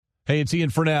Hey, it's Ian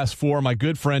Furness for my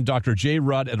good friend Dr. Jay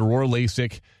Rudd at Aurora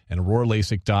LASIK and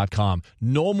AuroraLASIK.com.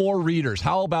 No more readers.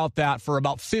 How about that? For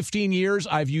about 15 years,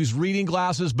 I've used reading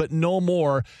glasses, but no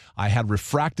more. I had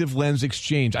refractive lens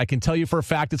exchange. I can tell you for a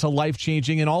fact it's a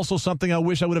life-changing and also something I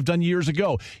wish I would have done years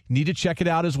ago. You need to check it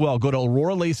out as well. Go to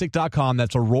AuroraLASIK.com.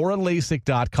 That's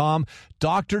AuroraLASIK.com.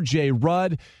 Dr. Jay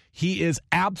Rudd. He is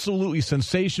absolutely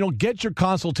sensational. Get your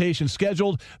consultation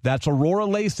scheduled. That's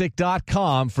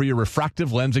AuroraLASIK.com for your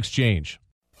refractive lens exchange.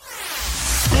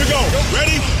 Here we go.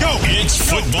 Ready? Go. It's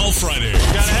Football Friday. We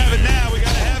gotta have it now. We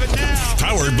gotta have it now.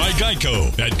 Powered by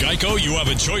Geico. At Geico, you have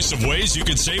a choice of ways you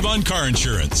can save on car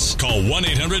insurance. Call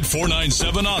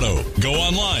 1-800-497-AUTO. Go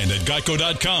online at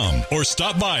geico.com or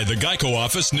stop by the Geico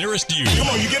office nearest you. Come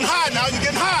on, you're getting high now. You're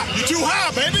getting high. You're too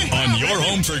high, baby. On your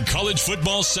home for college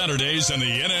football Saturdays and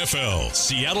the NFL.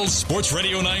 Seattle Sports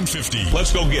Radio 950.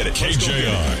 Let's go get it.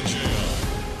 KJR.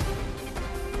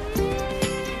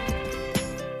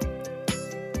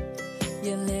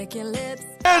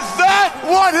 Is that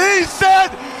what he said?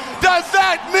 Does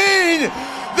that mean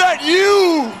that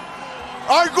you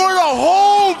are going to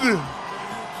hold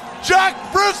Jack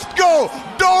Briscoe,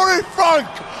 Dory Funk,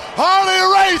 Harley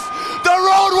Race, the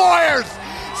Road Warriors,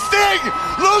 Sting,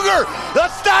 Luger, the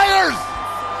Steiners,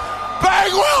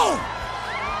 Bagwell,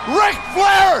 Ric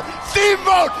Flair,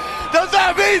 Steamboat? Does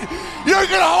that mean you're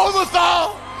going to hold us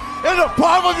all in the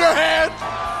palm of your hand?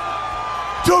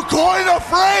 To coin a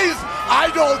phrase, I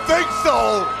don't think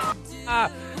so.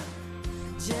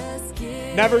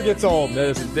 Never gets old.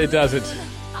 It doesn't.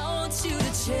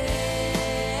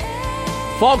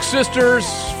 Falk Sisters,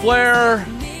 Flair,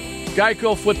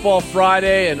 Geico Football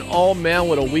Friday, and oh man,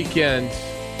 what a weekend.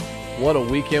 What a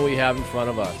weekend we have in front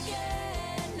of us.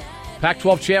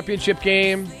 Pac-12 championship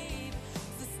game.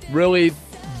 Really,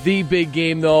 the big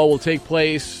game, though, will take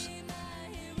place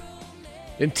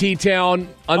in T-Town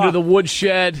under the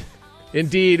woodshed.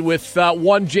 Indeed, with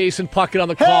one Jason Puckett on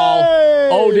the call. Hey!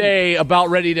 O'Day about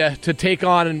ready to take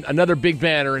on another big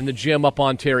banner in the gym up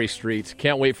on Terry Street.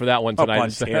 Can't wait for that one tonight. Up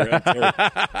on Terry.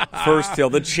 First Hill.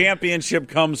 The championship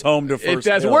comes home to First Hill. It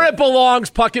does. Hill. Where it belongs,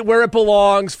 Puckett, where it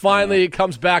belongs. Finally, it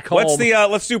comes back home. What's the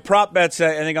let's do prop bets,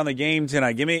 I think, on the game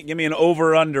tonight. Give me an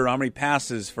over-under. How many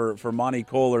passes for Monty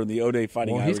Kohler and the O'Day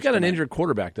Fighting Irish he's got an tonight. injured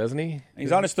quarterback, doesn't he?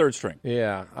 He's on his third string.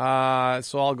 Yeah.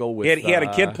 So I'll go with... He had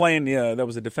a kid playing, that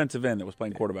was a defensive end that was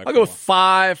playing quarterback. I'll go with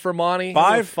 5 for Monty.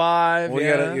 5? 5, well,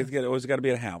 yeah. It's always got to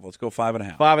be at a half. Let's go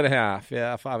 5.5. 5.5,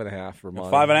 yeah, 5.5 for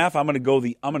Monty.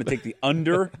 5.5. I'm going to take the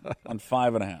under on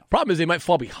 5.5. Problem is they might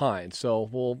fall behind.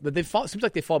 So, seems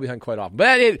like they fall behind quite often.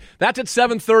 But that's at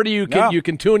 7:30. You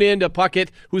can tune in to Puckett.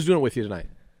 Who's doing it with you tonight?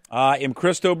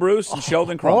 Christo Bruce and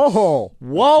Sheldon Cross. Oh,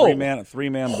 whoa! A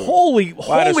three-man booth. Holy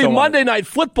Monday Night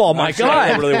Football! My God, I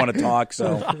don't really want to talk,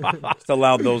 so just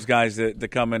allowed those guys to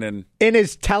come in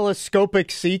his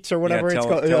telescopic seats or whatever it's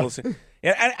called.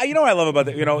 Yeah, and you know what I love about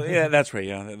that? Yeah, that's right.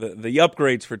 Yeah, the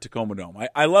upgrades for Tacoma Dome.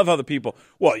 I love how the people.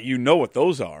 Well, you know what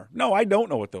those are? No, I don't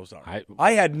know what those are.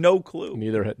 I had no clue.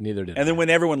 Neither did. And then when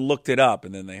everyone looked it up,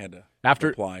 and then they had to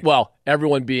reply. Well,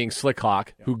 everyone being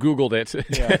Slickhawk who Googled it.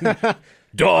 Yeah.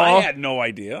 Duh. I had no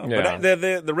idea. Yeah.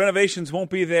 But the renovations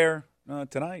won't be there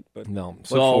tonight. But no, look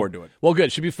forward to it. Well,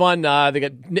 good. Should be fun. They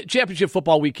got championship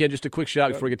football weekend. Just a quick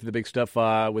shout before we get to the big stuff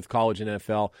with college and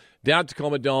NFL. Down at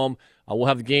Tacoma Dome. We'll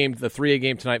have the game, the 3A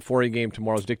game tonight, 4A game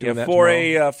tomorrow. Is Dick doing that tomorrow?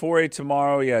 4A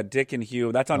tomorrow. Yeah, Dick and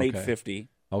Hugh. That's on 8:50.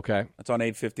 Okay. That's on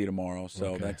 8:50 tomorrow.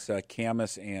 So that's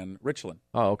Camus and Richland.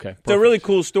 Oh, okay. Perfect. It's a really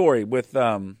cool story with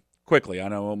quickly. I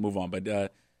know we'll move on,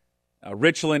 but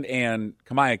Richland and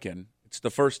Kamiakin. It's the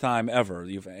first time ever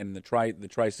and the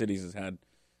Tri-Cities has had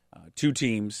two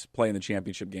teams play in the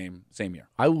championship game same year.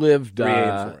 I lived 3A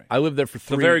and 4A. I lived there for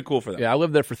 3. So very cool for them. Yeah, I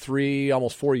lived there for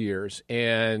almost 4 years,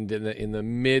 and in the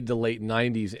mid to late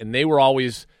 90s, and they were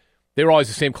always the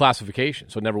same classification,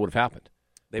 so it never would have happened.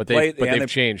 They've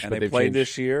changed. And they played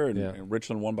this year, and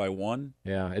Richland won by 1.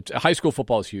 Yeah, high school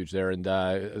football is huge there, and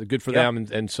good for them.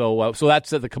 And so that's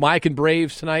the Kamiakin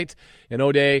Braves tonight in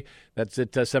O'Day. That's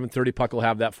at 7:30. Puck will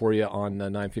have that for you on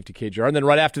 950 KJR. And then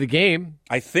right after the game,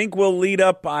 I think we'll lead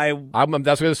up. That's what I was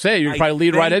going to say. You probably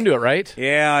lead right into it, right?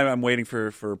 Yeah, I'm waiting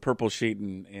for Purple Sheet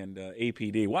and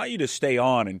APD. Why don't you just stay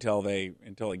on until the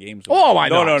game's over? Oh, I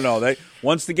know. No.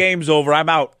 Once the game's over, I'm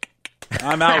out.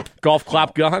 Golf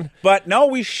clap gone. But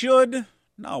we should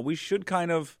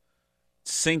kind of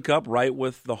sync up right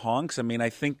with the honks. I mean, I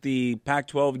think the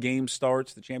Pac-12 game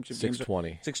starts, the championship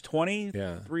 6:20. 6:20?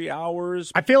 Yeah. 3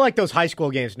 hours. I feel like those high school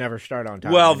games never start on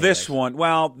time. Well, this one,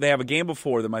 they have a game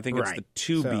before them. I think it's the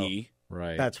 2B.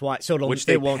 Right. That's why. So which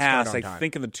they won't pass. Start on time. I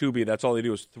think in the 2B, that's all they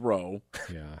do is throw.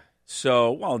 Yeah.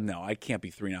 So, no, I can't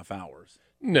be 3.5 hours.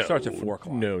 No. It starts at 4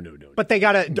 o'clock. No. But they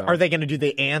got to. Are they going to do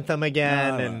the anthem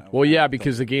again? No. Well, yeah,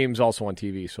 because the game's also on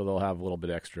TV, so they'll have a little bit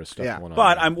extra stuff going on.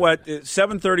 But I'm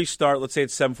 7:30 start. Let's say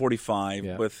it's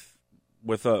 7:45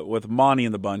 with Monty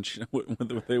in the bunch.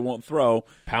 They won't throw.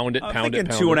 Pound it.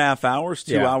 2.5 hours,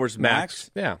 2 hours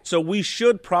max. Yeah. So we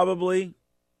should probably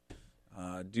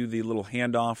do the little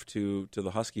handoff to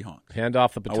the Husky Honks. Hand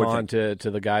off the baton to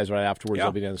the guys right afterwards.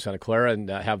 They'll be down in Santa Clara and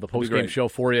have the post-game show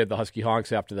for you, the Husky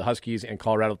Honks, after the Huskies and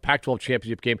Colorado Pac-12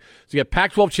 championship game. So you have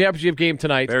Pac-12 championship game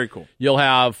tonight. Very cool. You'll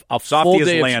have a Softy full has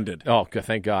day. landed.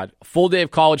 Thank God. A full day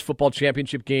of college football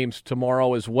championship games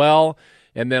tomorrow as well.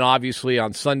 And then obviously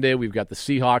on Sunday we've got the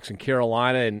Seahawks and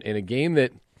Carolina in a game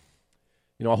that,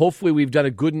 hopefully we've done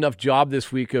a good enough job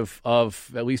this week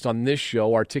of at least on this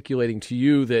show, articulating to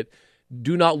you that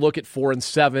do not look at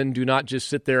 4-7. Do not just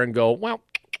sit there and go, well,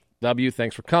 W,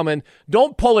 thanks for coming.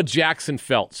 Don't pull a Jackson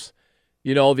Felts.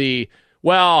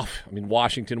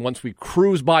 Washington, once we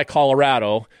cruise by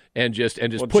Colorado and just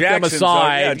put them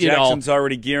aside. Jackson's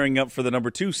already gearing up for the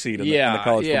number 2 seed in the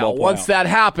college football playoff. Once that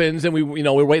happens, and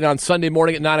we're waiting on Sunday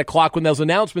morning at 9 o'clock when those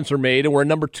announcements are made, and we're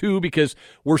number 2 because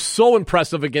we're so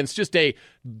impressive against just a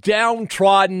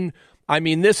downtrodden.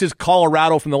 This is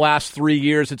Colorado from the last 3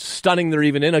 years. It's stunning they're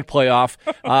even in a playoff.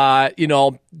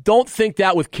 Don't think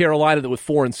that with Carolina, that with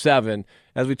 4-7.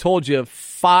 As we told you,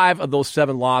 5 of those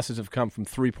 7 losses have come from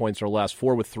 3 points or less,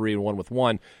 4 with 3 and 1 with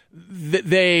 1.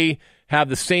 They have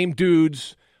the same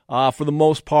dudes for the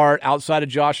most part. Outside of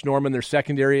Josh Norman, their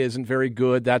secondary isn't very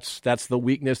good. That's the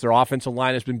weakness. Their offensive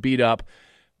line has been beat up.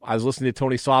 I was listening to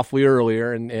Tony Softly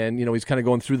earlier, and he's kind of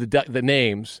going through the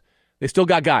names. They still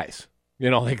got guys.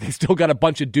 They still got a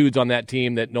bunch of dudes on that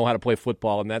team that know how to play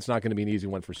football, and that's not going to be an easy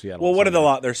one for Seattle. Well, what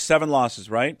are there's 7 losses,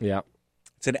 right? Yeah.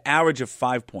 It's an average of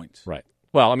 5 points. Right.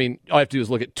 Well, all you have to do is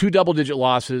look at 2 double-digit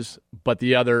losses, but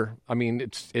the other,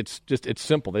 it's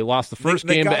simple. They lost the first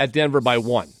game at Denver by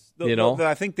 1.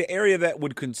 I think the area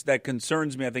that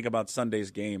concerns me, I think, about Sunday's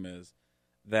game is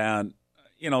that,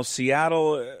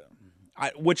 Seattle,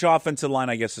 which offensive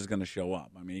line, I guess, is going to show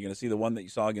up. You're going to see the one that you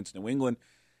saw against New England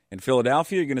and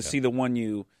Philadelphia. You're going to see the one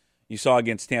you saw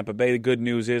against Tampa Bay. The good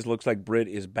news is, looks like Britt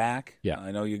is back. Yeah.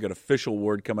 I know you got official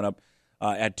word coming up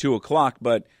at 2 o'clock,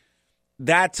 but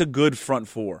that's a good front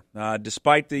 4.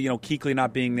 Despite the Kuechly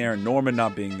not being there and Norman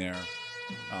not being there,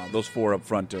 those 4 up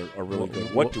front are really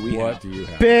good. What do you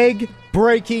have? Big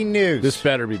breaking news. This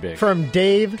better be big. From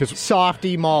Dave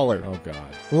Softy Mahler. Oh,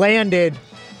 God. Landed,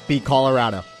 beat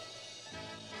Colorado.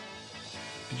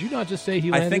 Did you not just say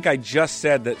he landed? I think I just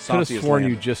said that Softy has landed. Could have sworn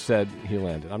you just said he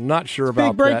landed. I'm not sure about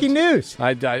big breaking news.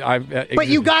 But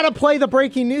you got to play the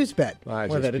breaking news bet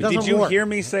with it. It doesn't Did you work. hear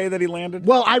me say that he landed?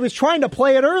 Well, I was trying to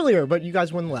play it earlier, but you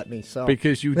guys wouldn't let me. So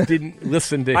because you didn't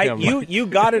listen to him. You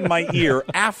got in my ear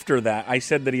after that. I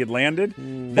said that he had landed.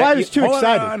 Well, I was too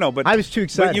excited. I know, but I was too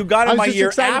excited. But you got in my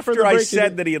ear after I said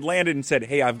news. that he had landed and said,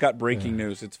 "Hey, I've got breaking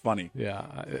news." It's funny. Yeah,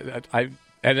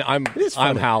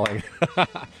 I'm howling.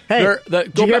 Hey,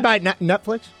 did you hear about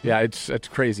Netflix? Yeah, it's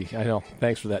crazy. I know.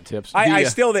 Thanks for that tips. I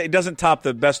still, it doesn't top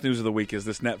the best news of the week is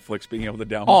this Netflix being able to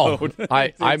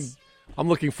download. I'm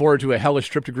looking forward to a hellish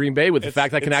trip to Green Bay with the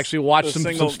fact I can actually watch some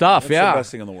stuff. It's the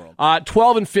best thing in the world.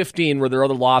 12-15 were their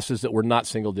other losses that were not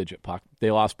single digit.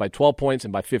 They lost by 12 points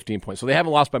and by 15 points, so they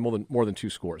haven't lost by more than 2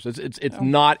 scores. It's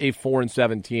not a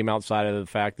 4-7 team outside of the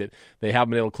fact that they haven't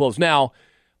been able to close. Now,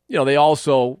 they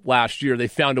also last year they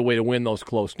found a way to win those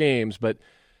close games, but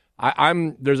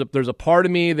there's a part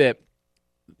of me that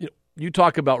you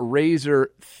talk about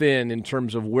razor thin in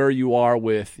terms of where you are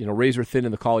with razor thin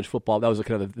in the college football. That was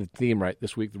kind of the theme right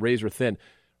this week. The razor thin.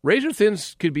 Razor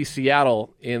thins could be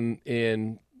Seattle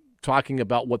in talking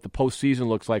about what the postseason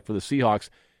looks like for the Seahawks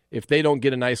if they don't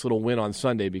get a nice little win on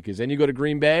Sunday, because then you go to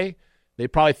Green Bay. They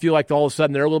probably feel like all of a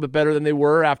sudden they're a little bit better than they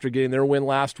were after getting their win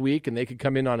last week, and they could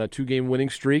come in on a 2-game winning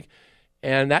streak.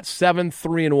 And that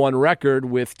 7-3-1 record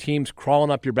with teams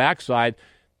crawling up your backside,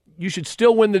 you should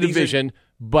still win the division,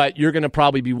 but you're going to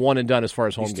probably be one and done as far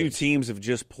as home games. These 2 teams have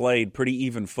just played pretty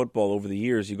even football over the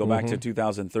years. You go back to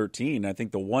 2013. I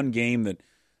think the one game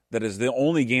that is the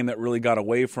only game that really got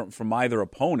away from either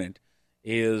opponent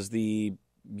is the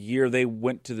year they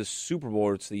went to the Super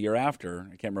Bowl. It's the year after.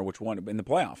 I can't remember which one, in the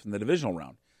playoffs, in the divisional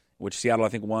round, which Seattle, I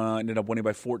think, ended up winning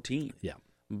by 14. Yeah.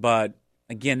 But,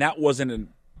 again, that wasn't an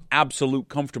absolute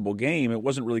comfortable game. It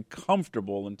wasn't really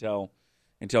comfortable until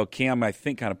Cam, I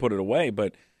think, kind of put it away.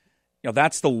 But,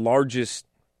 that's the largest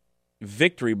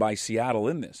victory by Seattle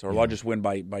in this, or largest win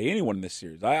by anyone in this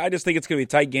series. I just think it's going to be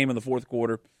a tight game in the fourth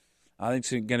quarter. I think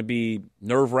it's going to be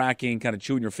nerve-wracking, kind of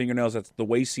chewing your fingernails. That's the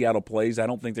way Seattle plays. I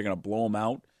don't think they're going to blow them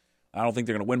out. I don't think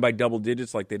they're going to win by double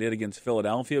digits like they did against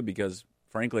Philadelphia, because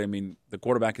frankly, I mean, the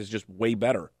quarterback is just way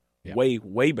better, Yep.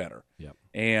 way better. Yep.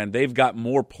 And they've got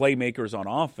more playmakers on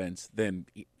offense than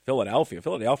Philadelphia.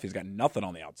 Philadelphia's got nothing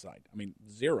on the outside. I mean,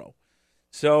 zero.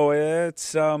 So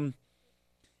it's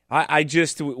I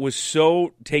just was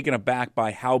so taken aback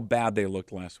by how bad they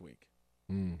looked last week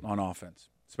on offense,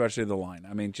 especially the line.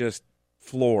 I mean, just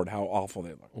floored how awful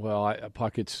they look. Well,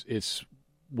 Puck, it's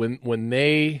when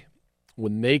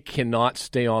they cannot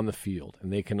stay on the field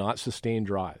and they cannot sustain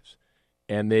drives,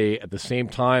 and they at the same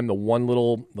time the one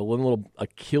little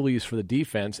Achilles for the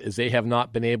defense is they have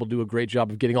not been able to do a great job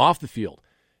of getting off the field,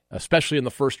 especially in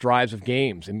the first drives of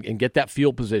games, and get that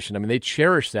field position. I mean, they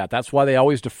cherish that. That's why they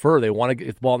always defer. They want to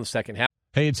get the ball in the second half.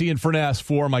 Hey, it's Ian Furness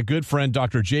for my good friend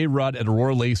Dr. Jay Rudd at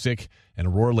Aurora LASIK and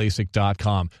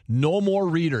AuroraLASIK.com. No more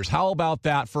readers. How about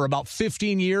that? For about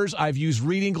 15 years, I've used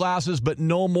reading glasses, but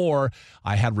no more.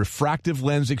 I had refractive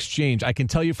lens exchange. I can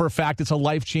tell you for a fact it's a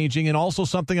life-changing and also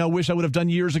something I wish I would have done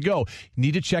years ago. You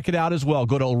need to check it out as well.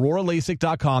 Go to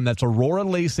AuroraLASIK.com. That's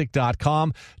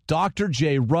AuroraLASIK.com. Dr.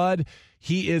 Jay Rudd.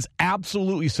 He is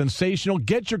absolutely sensational.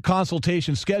 Get your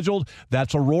consultation scheduled.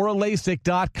 That's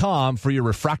AuroraLASIK.com for your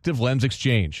refractive lens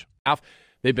exchange.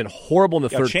 They've been horrible in the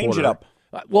third quarter. Change it up.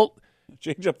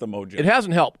 Change up the mojo. It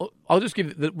hasn't helped. I'll just give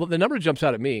you the number that jumps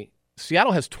out at me.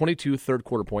 Seattle has 22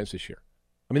 third-quarter points this year.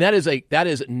 I mean, that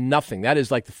is nothing. That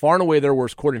is like far and away their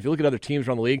worst quarter. If you look at other teams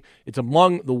around the league, it's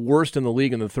among the worst in the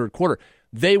league in the third quarter.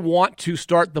 They want to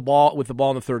start the ball with the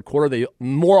ball in the third quarter. They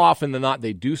more often than not,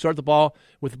 they do start the ball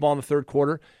with the ball in the third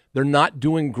quarter. They're not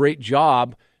doing a great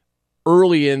job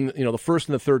early in the first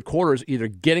and the third quarters, either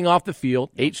getting off the field.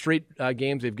 8 straight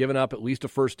games they've given up at least a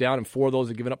first down, and 4 of those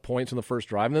have given up points in the first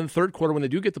drive. And then the third quarter, when they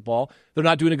do get the ball, they're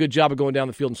not doing a good job of going down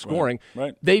the field and scoring.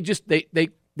 Right. They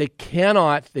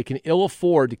can ill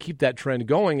afford to keep that trend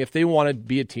going if they want to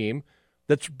be a team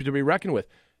that's to be reckoned with.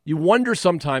 You wonder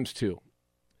sometimes too.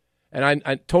 And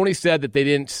Tony said that they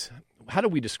didn't. How do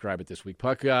we describe it this week,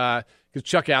 Puck? Because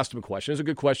Chuck asked him a question. It's a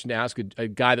good question to ask a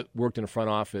guy that worked in a front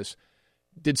office.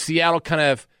 Did Seattle kind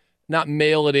of not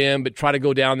mail it in, but try to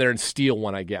go down there and steal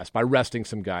one, I guess, by resting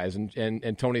some guys?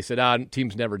 And Tony said,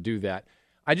 teams never do that.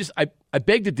 I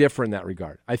beg to differ in that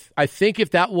regard. I think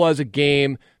if that was a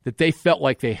game that they felt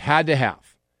like they had to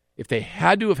have, if they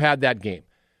had to have had that game,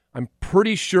 I'm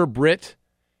pretty sure Britt,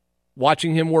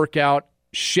 watching him work out,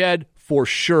 Shed for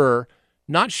sure,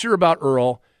 not sure about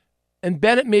Earl, and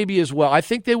Bennett maybe as well. I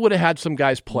think they would have had some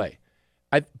guys play.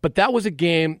 But that was a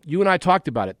game, you and I talked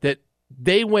about it, that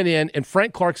they went in, and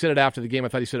Frank Clark said it after the game. I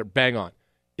thought he said it bang on.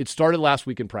 It started last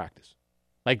week in practice.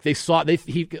 Like they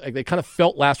kind of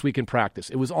felt last week in practice.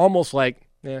 It was almost like,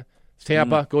 it's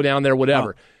Tampa, go down there,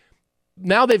 whatever.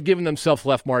 Now they've given themselves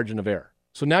left margin of error.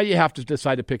 So now you have to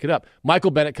decide to pick it up.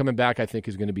 Michael Bennett coming back, I think,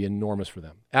 is going to be enormous for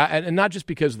them. And not just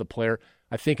because of the player.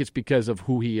 I think it's because of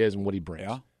who he is and what he brings.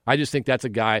 Yeah. I just think that's a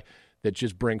guy that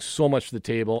just brings so much to the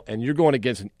table. And you're going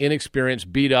against an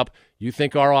inexperienced, beat up. You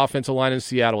think our offensive line in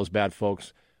Seattle is bad,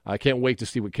 folks. I can't wait to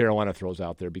see what Carolina throws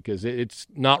out there because it's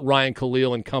not Ryan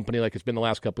Khalil and company like it's been the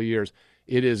last couple of years.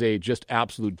 It is a just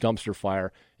absolute dumpster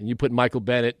fire. And you put Michael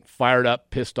Bennett fired up,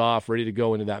 pissed off, ready to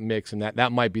go into that mix, and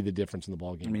that might be the difference in the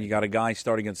ballgame. I mean, you got a guy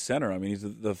starting at center. I mean, he's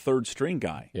the third string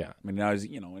guy. Yeah. I mean, now he's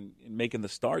in making the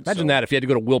starts. Imagine that if you had to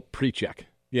go to Will Precheck.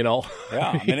 Yeah,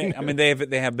 I mean, they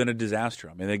have been a disaster.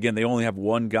 I mean, again, they only have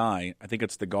one guy. I think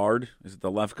it's the guard. Is it the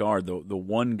left guard? The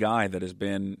one guy that has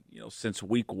been since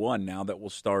week 1 now that will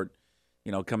start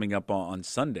coming up on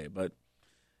Sunday. But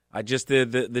I just the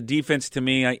defense to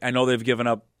me, I know they've given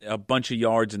up a bunch of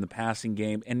yards in the passing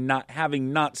game, and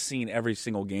having not seen every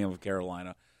single game of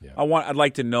Carolina, yeah. I'd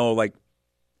like to know,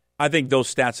 I think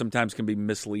those stats sometimes can be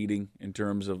misleading in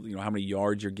terms of how many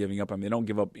yards you're giving up. I mean, they don't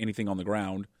give up anything on the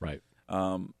ground, right?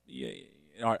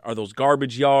 Are those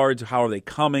garbage yards? How are they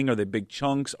coming? Are they big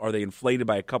chunks? Are they inflated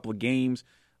by a couple of games?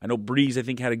 I know Breeze, I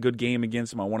think, had a good game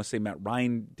against them. I want to say Matt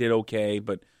Ryan did okay,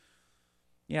 but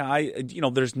yeah,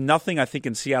 there's nothing I think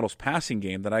in Seattle's passing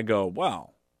game that I go,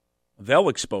 wow, they'll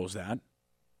expose that.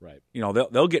 Right.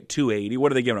 They'll get 280.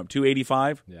 What are they giving up?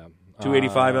 285? Yeah.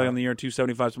 285 on the year,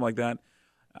 275, something like that.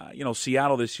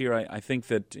 Seattle this year, I think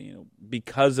that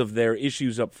because of their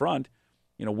issues up front,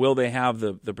 will they have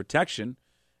the protection,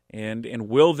 and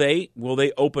will they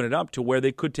open it up to where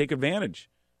they could take advantage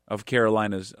of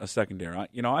Carolina's secondary?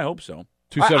 I hope so.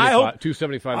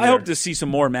 275. I hope to see some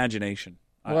more imagination.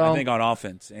 I think on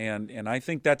offense, and I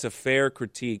think that's a fair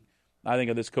critique. I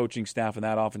think of this coaching staff and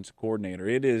that offensive coordinator.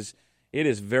 It is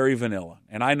very vanilla,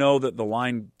 and I know that the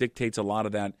line dictates a lot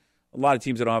of that. A lot of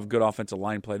teams that don't have good offensive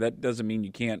line play. That doesn't mean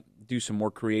you can't do some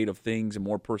more creative things and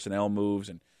more personnel moves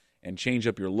and change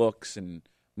up your looks and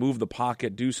move the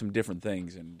pocket, do some different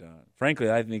things. And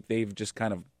frankly, I think they've just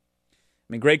kind of – I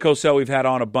mean, Greg Cosell we've had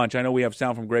on a bunch. I know we have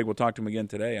sound from Greg. We'll talk to him again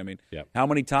today. I mean, How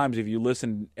many times have you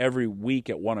listened every week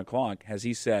at 1 o'clock has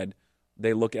he said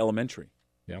they look elementary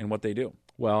in what they do?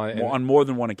 Well, on more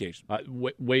than one occasion.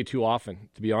 Way too often,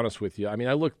 to be honest with you. I mean,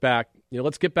 I look back,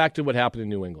 let's get back to what happened in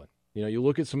New England. You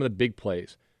look at some of the big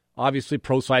plays. Obviously,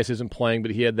 Prosise isn't playing,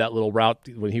 but he had that little route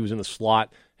when he was in the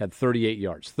slot, had 38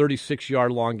 yards.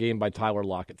 36-yard long game by Tyler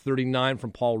Lockett. 39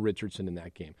 from Paul Richardson in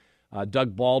that game.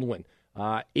 Doug Baldwin,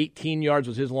 18 yards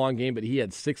was his long game, but he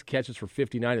had 6 catches for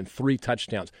 59 and 3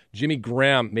 touchdowns. Jimmy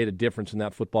Graham made a difference in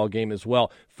that football game as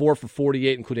well. 4 for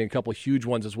 48, including a couple of huge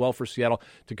ones as well for Seattle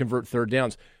to convert third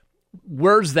downs.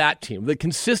 Where's that team? The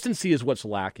consistency is what's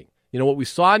lacking. What we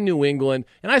saw in New England,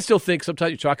 and I still think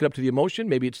sometimes you chalk it up to the emotion.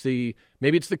 Maybe it's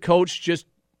the coach. Just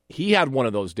he had one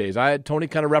of those days. I had Tony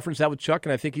kind of reference that with Chuck,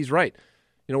 and I think he's right.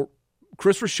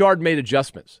 Chris Richard made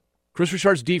adjustments. Chris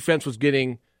Richard's defense was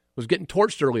getting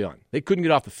torched early on. They couldn't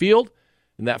get off the field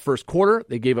in that first quarter.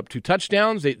 They gave up 2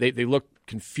 touchdowns. They looked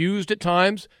confused at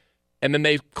times, and then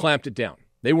they clamped it down.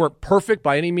 They weren't perfect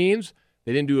by any means.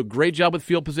 They didn't do a great job with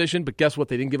field position, but guess what?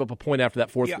 They didn't give up a point after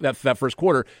that first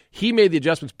quarter. He made the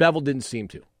adjustments. Bevel didn't seem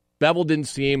to. Bevel didn't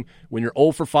seem, when you're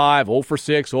 0 for 5, 0 for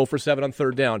 6, 0 for 7 on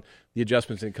third down, the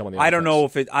adjustments didn't come on the offense. I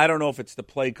don't know if it's the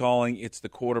play calling, it's the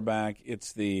quarterback,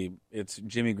 it's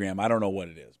Jimmy Graham. I don't know what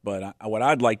it is, but what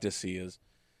I'd like to see is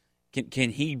can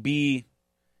he be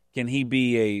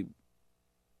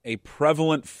a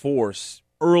prevalent force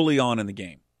early on in the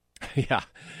game? Yeah,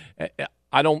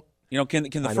 I don't. Can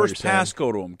the first pass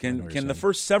go to him? Can the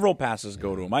first several passes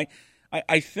go to him?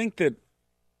 I think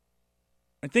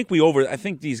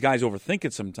these guys overthink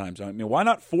it sometimes. I mean, why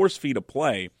not force feed a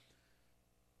play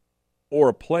or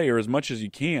a player as much as you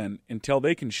can until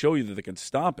they can show you that they can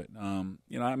stop it? I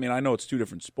know it's 2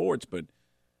 different sports, but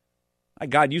my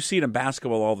God, you see it in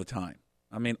basketball all the time.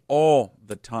 I mean, all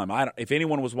the time. If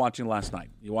anyone was watching last night,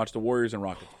 you watched the Warriors and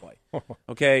Rockets play.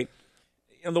 Okay.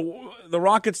 The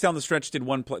Rockets down the stretch did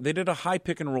one play. They did a high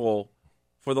pick and roll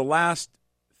for the last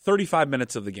 35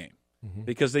 minutes of the game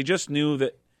because they just knew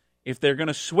that if they're going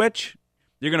to switch,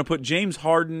 you're going to put James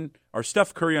Harden or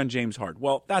Steph Curry on James Harden.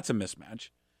 Well, that's a mismatch.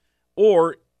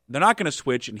 Or they're not going to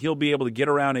switch, and he'll be able to get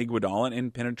around Iguodala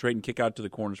and penetrate and kick out to the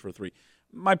corners for 3.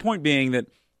 My point being that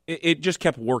it just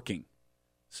kept working.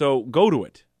 So go to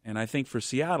it. And I think for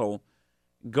Seattle,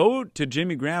 go to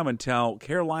Jimmy Graham until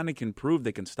Carolina can prove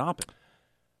they can stop it.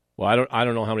 Well, I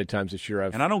don't know how many times this year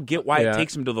and I don't get why it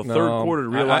takes him to the third quarter to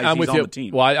realize he's on the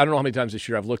team. Well, I don't know how many times this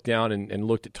year I've looked down and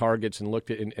looked at targets and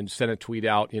looked at and sent a tweet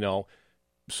out,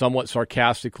 somewhat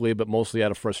sarcastically, but mostly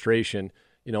out of frustration.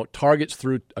 Targets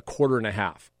through a quarter and a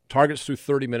half, targets through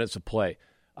 30 minutes of play.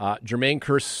 Jermaine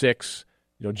Kearse 6,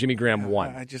 Jimmy Graham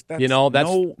 1.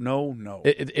 No.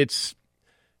 It's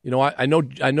I know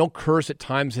Kearse at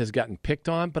times has gotten picked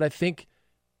on, but I think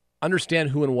understand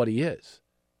who and what he is.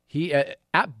 He, at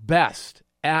best,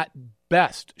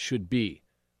 should be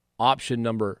option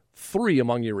number 3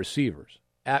 among your receivers.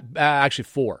 Actually,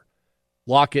 4.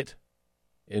 Lockett,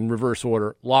 in reverse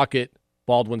order, Lockett,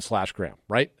 Baldwin / Graham,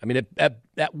 right? I mean,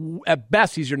 at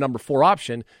best, he's your number 4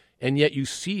 option, and yet you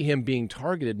see him being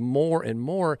targeted more and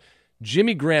more.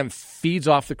 Jimmy Graham feeds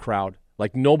off the crowd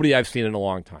like nobody I've seen in a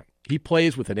long time. He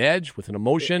plays with an edge, with an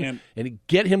emotion, and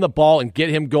get him the ball and get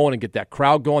him going and get that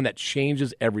crowd going. That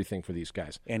changes everything for these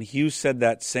guys. And Hughes said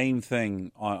that same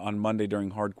thing on Monday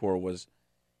during Hardcore was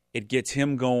it gets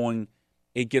him going,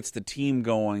 it gets the team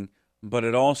going, but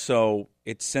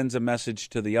it sends a message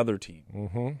to the other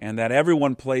team, and that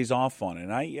everyone plays off on it.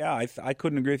 And I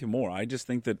couldn't agree with you more. I just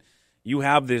think that you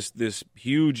have this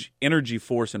huge energy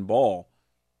force and ball.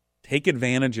 Take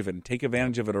advantage of it and take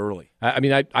advantage of it early. I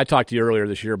mean, I talked to you earlier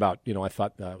this year about, I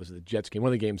thought it was the Jets game. One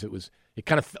of the games it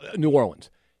kind of New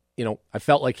Orleans. I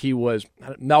felt like he was,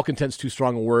 malcontent's too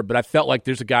strong a word, but I felt like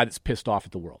there's a guy that's pissed off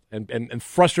at the world and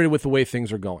frustrated with the way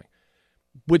things are going,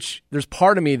 which there's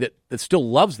part of me that still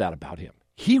loves that about him.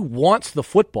 He wants the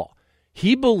football.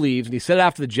 He believes, and he said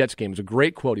after the Jets game, it was a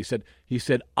great quote. He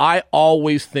said, I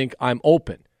always think I'm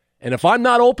open. And if I'm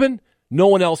not open, no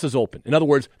one else is open. In other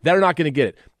words, they're not going to get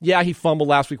it. Yeah, he fumbled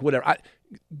last week, whatever.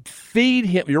 Feed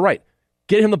him. You're right.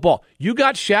 Get him the ball. You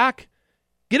got Shaq.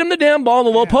 Get him the damn ball in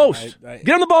the low post. Get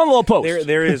him the ball in the low post.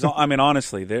 There is, I mean,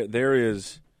 honestly, there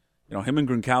is, him and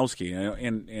Gronkowski,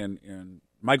 and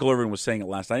Michael Irvin was saying it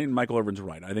last night, and Michael Irvin's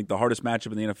right. I think the hardest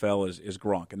matchup in the NFL is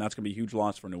Gronk, and that's going to be a huge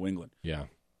loss for New England. Yeah.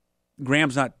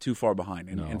 Graham's not too far behind.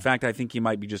 And in fact, I think he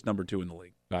might be just number 2 in the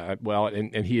league.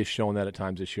 And he has shown that at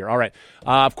times this year. All right.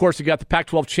 Of course, you got the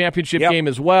Pac-12 championship game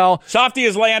as well. Softy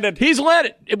has landed. He's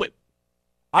landed.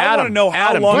 I want to know how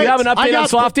Adam, long. Do you have an update on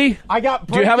Softy?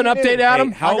 Do you have an update,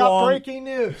 Adam? How I got long? breaking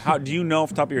news. How do you know off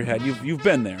the top of your head? You've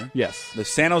been there. Yes. The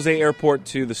San Jose airport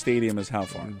to the stadium is how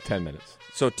far? 10 minutes.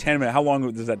 So 10 minutes. How long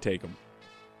does that take them?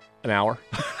 An hour.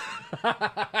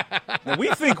 Now, we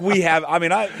think we have. I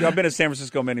mean, I've been to San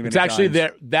Francisco many It's actually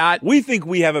times. there. We think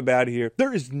we have it bad here.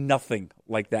 There is nothing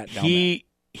like that down there.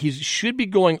 He should be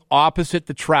going opposite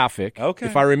the traffic. Okay.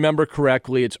 If I remember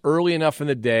correctly, it's early enough in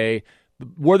the day.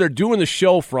 Where they're doing the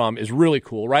show from is really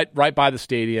cool, right by the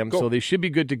stadium. So they should be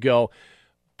good to go.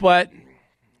 But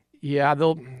yeah,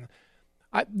 there'll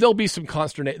be some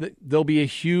consternation. There'll be a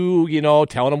Hugh,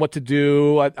 telling them what to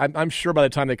do. I'm sure by the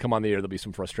time they come on the air, there'll be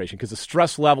some frustration because the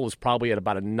stress level is probably at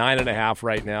about a 9.5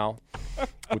 right now,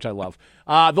 which I love.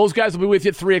 Those guys will be with you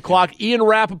at 3 o'clock. Ian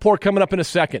Rapoport coming up in a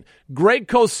second. Greg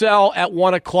Cosell at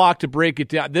 1 o'clock to break it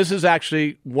down. This is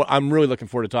actually what I'm really looking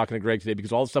forward to talking to Greg today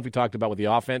because all the stuff we talked about with the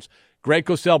offense, Greg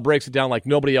Cosell breaks it down like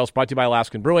nobody else, brought to you by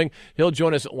Alaskan Brewing. He'll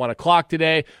join us at 1 o'clock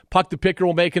today. Puck the Picker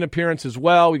will make an appearance as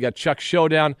well. We got Chuck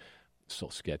Showdown. So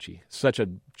sketchy.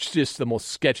 Just the most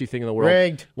sketchy thing in the world.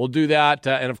 Rigged. We'll do that.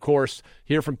 And, of course,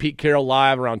 hear from Pete Carroll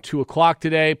live around 2 o'clock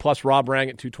today, plus Rob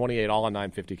Rang at 2:28, all on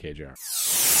 950 KJR.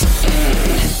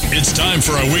 It's time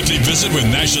for our weekly visit with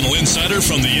national insider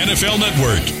from the NFL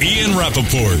Network, Ian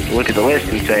Rapoport. Look at the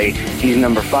list and say, he's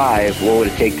number 5. What would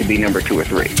it take to be number 2 or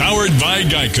 3? Powered by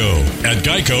Geico. At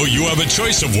Geico, you have a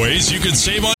choice of ways you can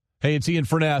save on. Hey, it's Ian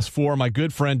Furness for my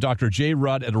good friend Dr. J.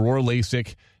 Rudd at Aurora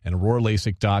LASIK and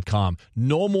AuroraLASIK.com.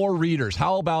 No more readers.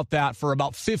 How about that? For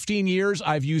about 15 years,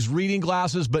 I've used reading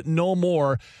glasses, but no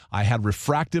more. I had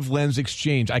refractive lens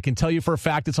exchange. I can tell you for a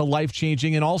fact it's a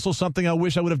life-changing and also something I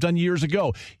wish I would have done years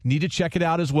ago. You need to check it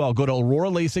out as well. Go to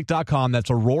AuroraLASIK.com.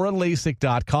 That's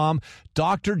AuroraLASIK.com.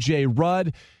 Dr. J.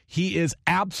 Rudd. He is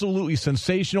absolutely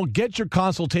sensational. Get your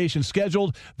consultation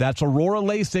scheduled. That's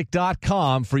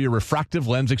AuroraLASIK.com for your refractive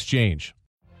lens exchange.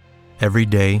 Every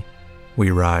day,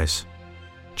 we rise,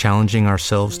 challenging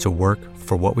ourselves to work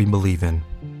for what we believe in.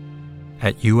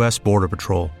 At U.S. Border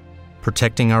Patrol,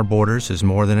 protecting our borders is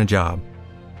more than a job.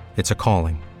 It's a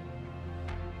calling.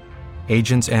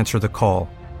 Agents answer the call,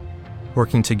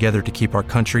 working together to keep our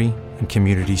country and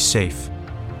communities safe.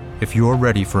 If you're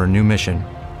ready for a new mission,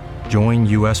 join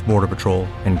U.S. Border Patrol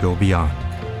and go beyond.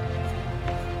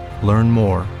 Learn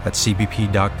more at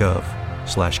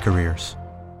cbp.gov/careers.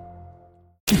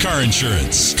 Car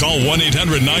insurance. Call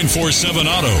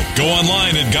 1-800-947-AUTO. Go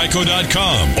online at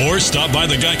geico.com or stop by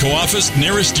the Geico office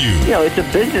nearest you. It's a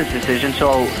business decision,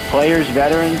 so players,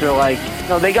 veterans are like,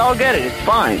 they all get it. It's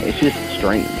fine. It's just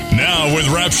strange. Now with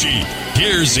Rap Sheet,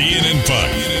 here's Ian and Puck.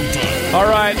 All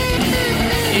right.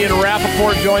 Ian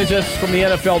Rapoport joins us from the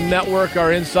NFL Network.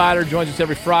 Our insider joins us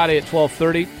every Friday at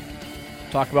 12:30.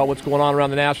 Talk about what's going on around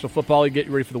the National Football League. Get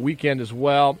you ready for the weekend as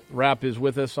well. Rap is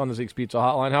with us on the Zeke's Pizza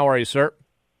Hotline. How are you, sir?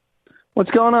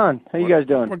 What's going on? How you guys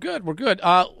doing? We're good.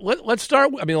 Let's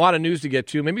start. A lot of news to get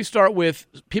to. Maybe start with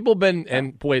people been,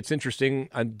 and boy, it's interesting.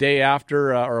 A day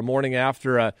after or a morning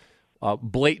after a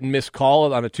blatant missed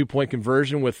call on a 2-point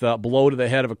conversion with a blow to the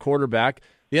head of a quarterback.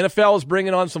 The NFL is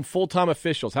bringing on some full-time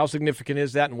officials. How significant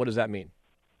is that, and what does that mean?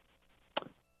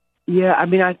 Yeah, I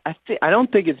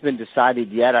don't think it's been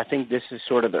decided yet. I think this is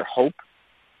sort of their hope.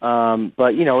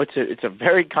 But it's a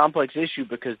very complex issue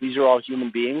because these are all human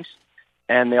beings,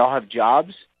 and they all have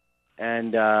jobs,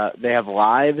 and they have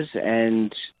lives,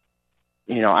 and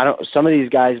some of these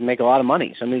guys make a lot of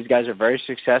money. Some of these guys are very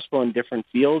successful in different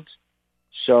fields.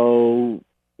 So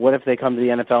what if they come to the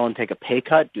NFL and take a pay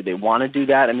cut? Do they want to do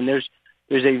that?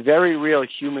 There's a very real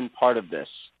human part of this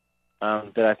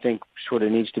that I think sort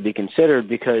of needs to be considered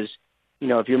because,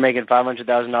 if you're making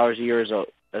 $500,000 a year as a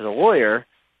lawyer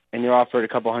and you're offered a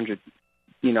couple hundred,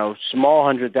 small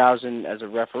 $100,000 as a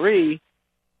referee,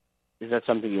 is that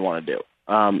something you want to do?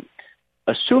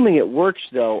 Assuming it works,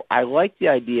 though, I like the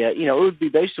idea. It would be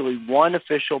basically one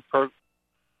official per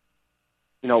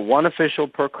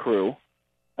crew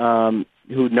who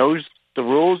knows the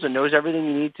rules and knows everything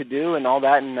you need to do and all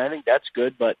that, and I think that's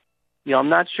good. But, I'm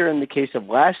not sure in the case of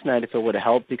last night if it would have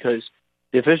helped because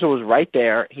the official was right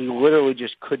there. He literally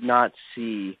just could not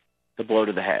see the blow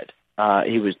to the head.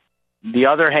 The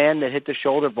other hand that hit the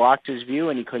shoulder blocked his view,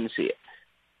 and he couldn't see it.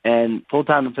 And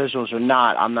full-time officials or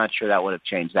not, I'm not sure that would have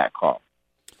changed that call.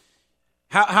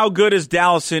 How good is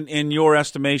Dallas in your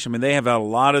estimation? They have had a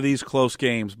lot of these close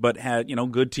games, but had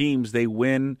good teams. They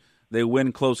win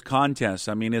close contests.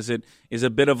 Is it a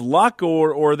bit of luck,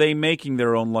 or are they making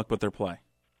their own luck with their play?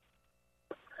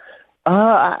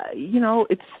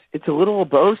 It's a little of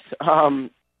both. I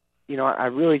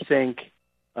really think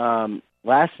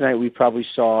last night we probably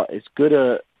saw as good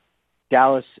a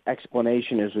Dallas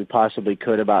explanation as we possibly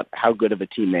could about how good of a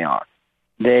team they are.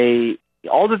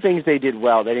 All the things they did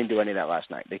well, they didn't do any of that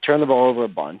last night. They turned the ball over a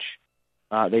bunch.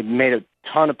 They made a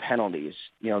ton of penalties.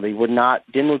 They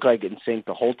didn't look like it in sync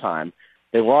the whole time.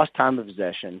 They lost time of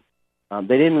possession.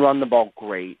 They didn't run the ball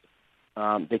great.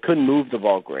 They couldn't move the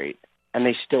ball great, and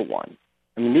they still won.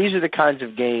 I mean, these are the kinds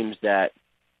of games that,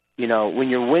 when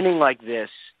you're winning like this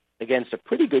against a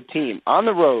pretty good team on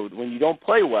the road, when you don't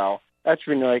play well, that's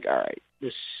when you're like, all right,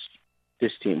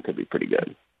 this team could be pretty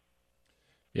good.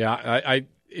 Yeah,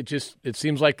 it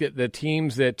seems like the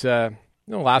teams that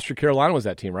last year Carolina was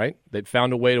that team, right? That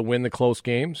found a way to win the close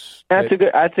games. That's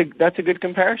a good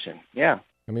comparison. Yeah,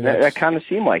 I mean that kind of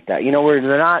seemed like that. Where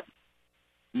they're not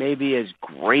maybe as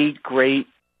great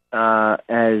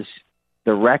as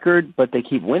the record, but they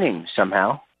keep winning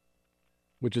somehow.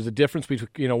 Which is a difference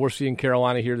between, we're seeing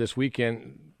Carolina here this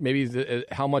weekend. Maybe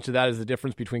how much of that is the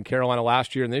difference between Carolina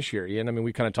last year and this year, Ian? I mean,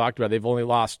 we kind of talked about it.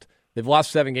 They've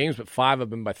lost 7 games, but 5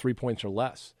 of them by 3 points or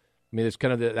less. I mean, it's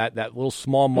kind of that little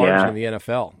small margin in the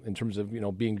NFL in terms of,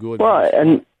 being good. Well,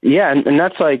 and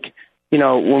that's like,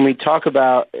 when we talk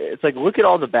about, it's like, look at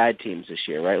all the bad teams this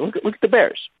year, right? Look at the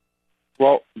Bears.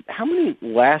 Well, how many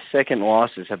last-second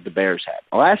losses have the Bears had?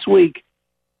 Last week,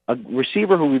 a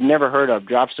receiver who we've never heard of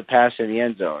drops a pass in the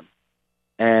end zone,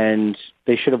 and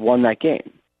they should have won that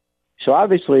game. So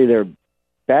obviously they're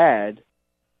bad,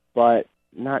 but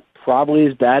not probably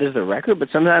as bad as the record, but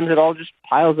sometimes it all just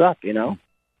piles up,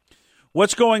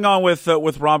 What's going on with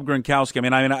Rob Gronkowski?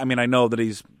 I mean, I know that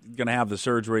he's going to have the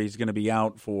surgery. He's going to be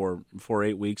out for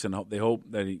 8 weeks, and they hope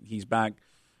that he's back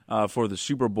for the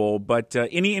Super Bowl. But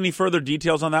any further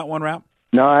details on that one, Rap?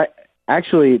 No,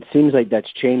 actually, it seems like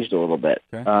that's changed a little bit.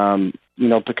 Okay.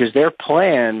 Because their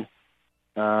plan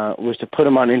was to put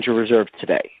him on injury reserve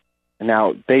today.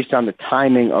 Now, based on the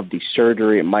timing of the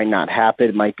surgery, it might not happen.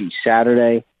 It might be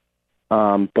Saturday.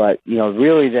 But,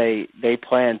 really they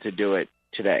plan to do it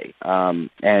today and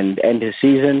end his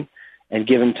season and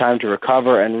give him time to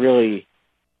recover and really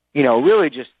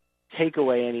just take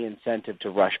away any incentive to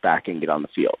rush back and get on the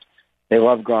field. They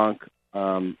love Gronk.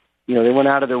 They went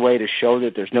out of their way to show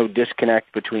that there's no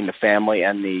disconnect between the family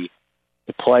and the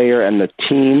player and the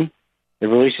team. They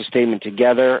released a statement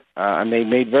together, and they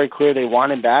made very clear they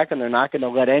want him back, and they're not going to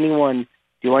let anyone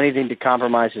do anything to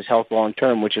compromise his health long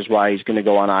term, which is why he's going to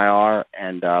go on IR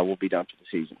and will be done for the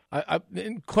season.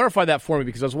 And clarify that for me,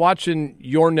 because I was watching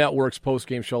your network's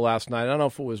post-game show last night. I don't know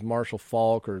if it was Marshall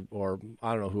Falk or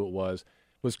I don't know who it was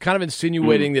kind of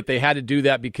insinuating that they had to do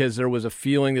that because there was a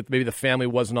feeling that maybe the family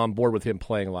wasn't on board with him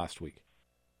playing last week.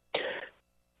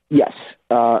 Yes.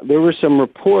 There were some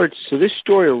reports. So this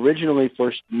story originally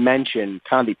first mentioned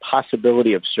kind of the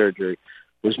possibility of surgery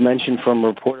was mentioned from a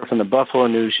reporter from the Buffalo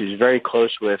News who's very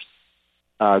close with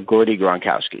Gordy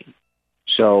Gronkowski.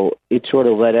 So it sort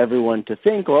of led everyone to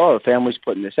think, the family's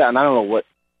putting this out. And I don't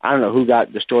know who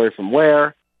got the story from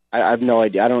where. I have no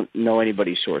idea. I don't know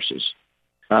anybody's sources.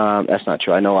 That's not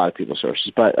true. I know a lot of people's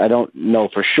sources, but I don't know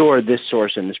for sure this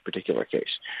source in this particular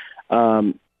case.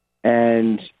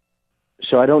 And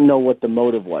so I don't know what the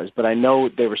motive was, but I know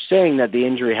they were saying that the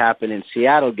injury happened in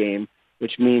Seattle game,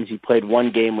 which means he played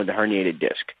one game with a herniated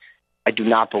disc. I do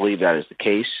not believe that is the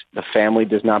case. The family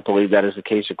does not believe that is the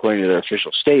case according to their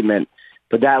official statement,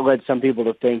 but that led some people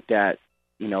to think that,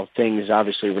 things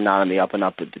obviously were not on the up and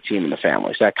up with the team and the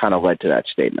family. So that kind of led to that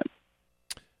statement.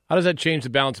 How does that change the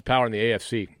balance of power in the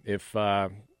AFC if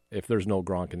there's no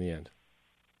Gronk in the end?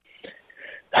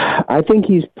 I think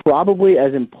he's probably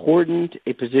as important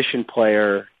a position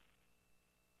player.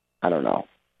 I don't know.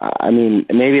 I mean,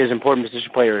 maybe as important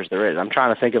position player as there is. I'm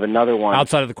trying to think of another one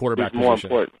outside of the quarterback more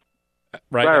position. Important.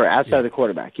 Right, outside of the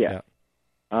quarterback. Yeah.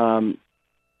 But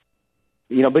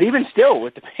even still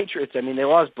with the Patriots, I mean, they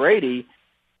lost Brady,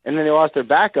 and then they lost their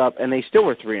backup, and they still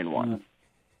were 3-1.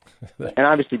 And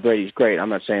obviously Brady's great. I'm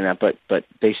not saying that, but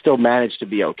they still managed to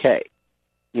be okay.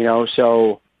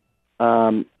 So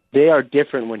they are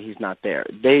different when he's not there.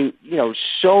 They,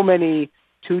 so many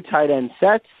 2 tight end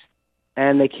sets,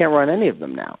 and they can't run any of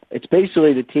them now. It's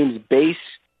basically the team's base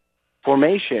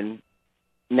formation.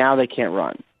 Now they can't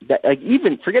run.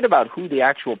 Even forget about who the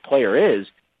actual player is.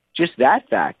 Just that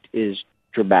fact is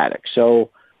dramatic. So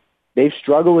they've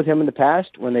struggled with him in the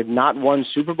past. When they've not won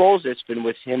Super Bowls, it's been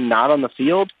with him not on the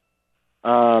field.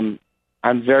 I'm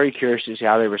very curious to see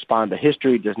how they respond. The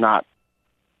history does not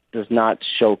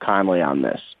show kindly on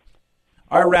this.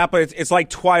 All right, Rappa, it's like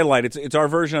Twilight. It's our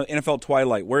version of NFL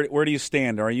Twilight. Where do you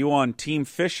stand? Are you on Team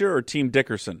Fisher or Team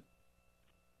Dickerson?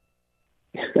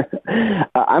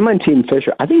 I'm on Team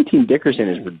Fisher. I think Team Dickerson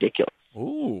is ridiculous.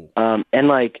 Ooh.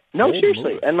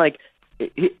 Seriously. And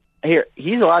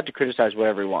he's allowed to criticize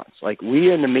whatever he wants. Like,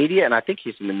 we in the media, and I think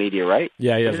he's in the media, right?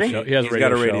 Yeah, he has a show. He has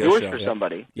got a radio show. He works for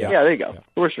somebody. Yeah, there you go.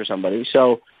 He works for somebody.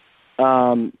 So, he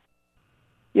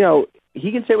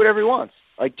can say whatever he wants.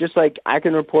 Like, just like I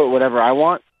can report whatever I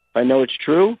want. If I know it's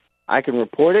true, I can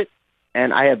report it,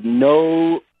 and I have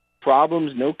no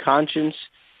problems, no conscience.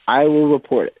 I will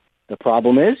report it. The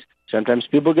problem is sometimes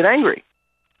people get angry.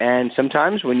 And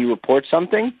sometimes when you report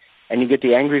something and you get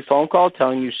the angry phone call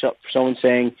telling you someone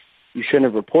saying you shouldn't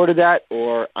have reported that,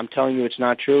 or I'm telling you it's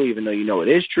not true even though you know it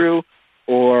is true,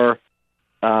 or,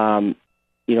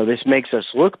 this makes us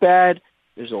look bad.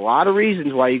 There's a lot of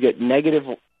reasons why you get negative,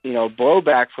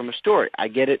 blowback from a story. I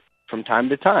get it from time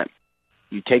to time.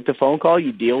 You take the phone call,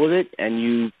 you deal with it, and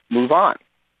you move on.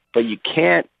 But you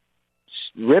can't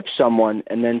rip someone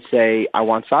and then say, I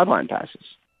want sideline passes.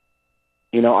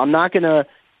 I'm not going to,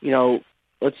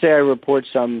 let's say I report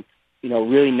some,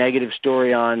 really negative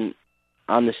story on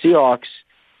the Seahawks,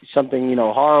 something,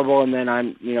 horrible, and then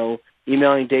I'm,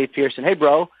 emailing Dave Pearson, hey,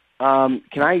 bro, can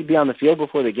I be on the field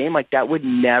before the game? Like, that would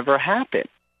never happen.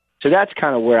 So that's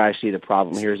kind of where I see the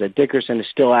problem here, is that Dickerson is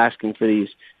still asking for these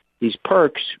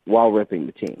perks while ripping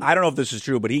the team. I don't know if this is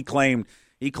true, but he claimed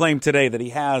today that he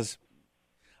has.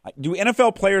 Do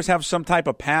NFL players have some type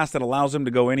of pass that allows them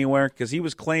to go anywhere? Because he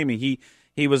was claiming he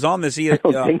was on this. I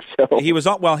don't think so. He was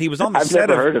on the I've set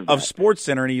never heard of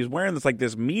SportsCenter, and he was wearing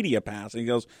this media pass. And he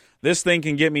goes, "This thing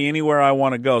can get me anywhere I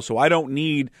want to go, so I don't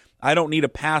need a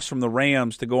pass from the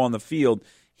Rams to go on the field."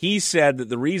 He said that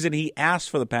the reason he asked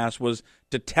for the pass was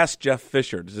to test Jeff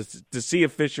Fisher, to see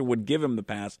if Fisher would give him the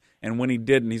pass. And when he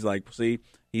didn't, he's like, see,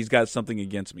 he's got something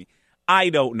against me. I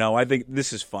don't know. I think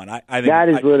this is fun. I think that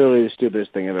is literally the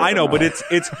stupidest thing I've ever I know, heard.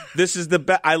 but this is the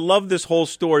best. I love this whole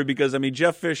story because,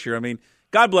 Jeff Fisher,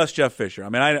 God bless Jeff Fisher.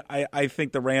 I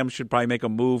think the Rams should probably make a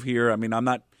move here.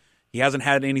 He hasn't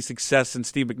had any success since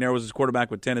Steve McNair was his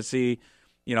quarterback with Tennessee.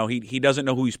 He doesn't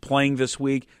know who he's playing this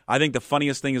week. I think the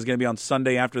funniest thing is going to be on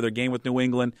Sunday after their game with New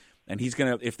England, and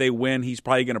if they win, he's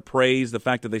probably going to praise the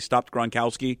fact that they stopped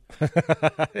Gronkowski.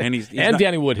 and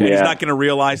Danny Woodhead. He's not going to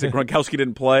realize that Gronkowski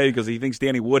didn't play because he thinks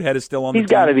Danny Woodhead is still on the team.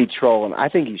 He's got to be trolling. I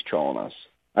think he's trolling us.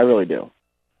 I really do.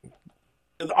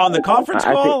 On the conference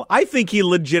call, I think he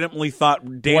legitimately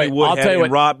thought Danny Woodhead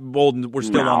and Rob Bolden were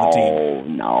still on the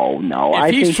team. No.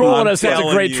 If he's trolling us, that's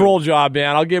a great troll job,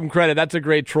 man. I'll give him credit. That's a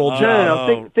great troll job.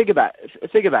 No. Think about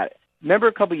it. Remember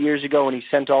a couple years ago when he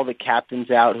sent all the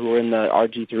captains out who were in the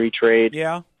RG3 trade?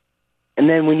 Yeah. And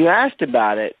then when you asked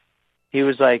about it, he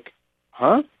was like,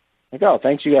 huh? Like, oh,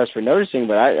 thanks you guys for noticing,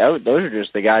 but those are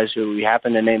just the guys who we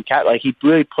happen to name cap. Like, he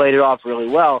really played it off really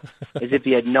well as if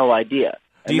he had no idea.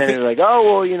 And then they're like,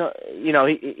 oh, well,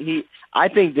 he. I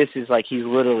think this is like he's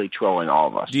literally trolling all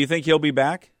of us. Do you think he'll be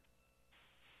back?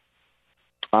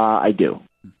 I do.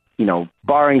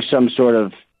 Barring some sort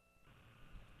of,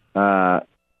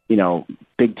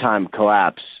 big time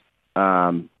collapse,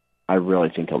 I really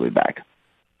think he'll be back.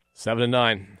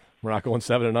 7-9. We're not going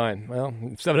 7-9. Well,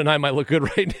 7-9 might look good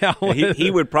right now.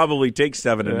 he would probably take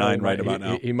 7-9 right about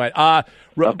now. He might.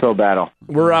 Uphill battle.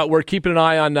 We're keeping an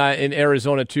eye on in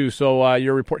Arizona too. So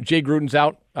your report, Jay Gruden's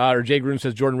out, or Jay Gruden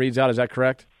says Jordan Reed's out. Is that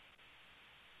correct?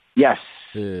 Yes.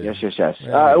 Yes.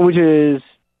 Which is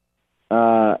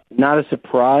not a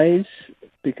surprise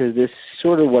because this is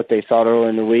sort of what they thought earlier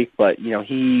in the week. But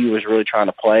he was really trying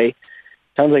to play.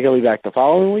 Sounds like he'll be back the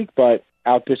following week, but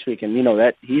out this week, and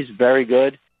that he's very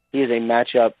good. He is a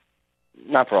matchup,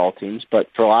 not for all teams, but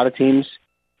for a lot of teams,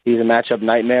 he's a matchup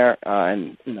nightmare.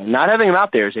 And not having him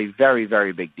out there is a very,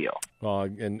 very big deal.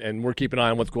 And we're keeping an eye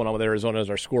on what's going on with Arizona as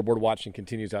our scoreboard watching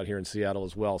continues out here in Seattle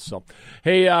as well. So,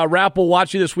 hey, Rap, we'll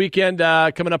watch you this weekend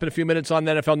coming up in a few minutes on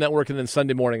the NFL Network, and then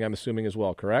Sunday morning, I'm assuming as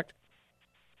well, correct?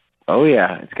 Oh,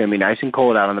 yeah. It's going to be nice and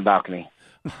cold out on the balcony.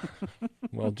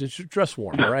 Well, just dress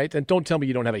warm, all right? And don't tell me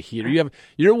you don't have a heater.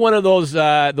 You're one of those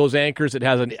anchors that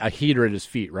has a heater at his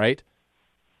feet, right?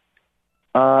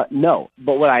 No,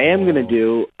 but what I am going to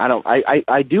do, I don't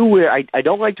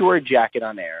like to wear a jacket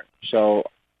on air. So,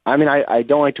 I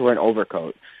don't like to wear an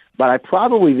overcoat, but I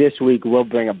probably this week will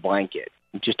bring a blanket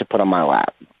just to put on my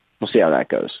lap. We'll see how that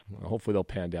goes. Well, hopefully they'll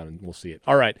pan down and we'll see it.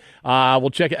 All right. We'll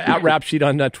check out Rap Sheet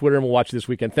on Twitter and we'll watch you this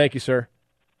weekend. Thank you, sir.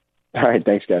 All right,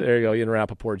 thanks, guys. There you go. Ian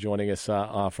Rapoport joining us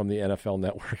from the NFL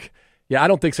Network. Yeah, I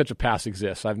don't think such a pass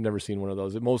exists. I've never seen one of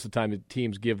those. Most of the time, the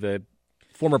teams give the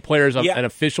former players an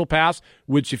official pass,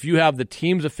 which if you have the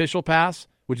team's official pass,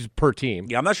 which is per team.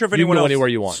 Yeah, I'm not sure if anyone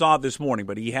else saw it this morning,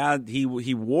 but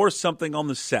he wore something on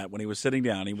the set when he was sitting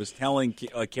down. He was telling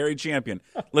Kerry Champion,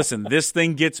 listen, this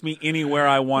thing gets me anywhere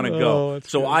I want to go.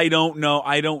 So good. I don't know.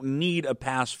 I don't need a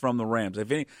pass from the Rams.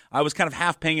 I was kind of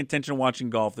half paying attention watching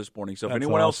golf this morning. So if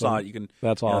anyone else saw it, you can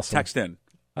text in.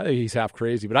 I think he's half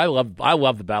crazy, but I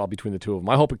love the battle between the two of them.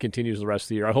 I hope it continues the rest of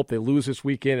the year. I hope they lose this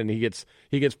weekend and he gets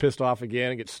pissed off again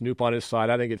and gets Snoop on his side.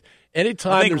 I think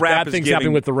anytime there's bad things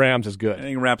happening with the Rams is good. I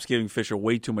think Rapp's giving Fisher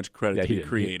way too much credit to be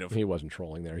creative. He wasn't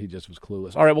trolling there. He just was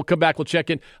clueless. All right, we'll come back. We'll check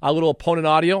in a little opponent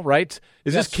audio, right?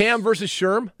 Is this Cam versus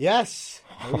Sherm? Yes.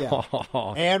 Oh,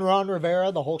 yeah. And Ron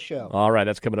Rivera, the whole show. All right,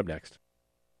 that's coming up next.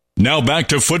 Now back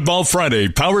to Football Friday,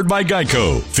 powered by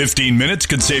Geico. 15 minutes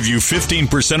could save you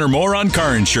 15% or more on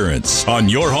car insurance. On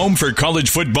your home for college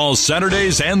football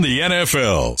Saturdays and the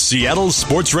NFL. Seattle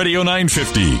Sports Radio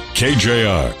 950,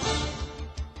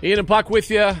 KJR. Ian and Puck with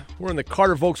you. We're in the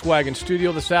Carter Volkswagen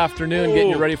studio this afternoon, getting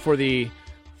you ready for the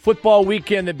football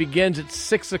weekend that begins at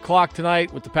 6 o'clock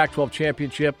tonight with the Pac-12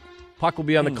 Championship. Puck will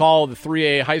be on the call of the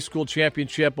 3A High School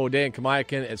Championship, O'Day and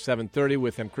Kamiakin at 7:30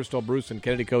 with him, Crystal Bruce and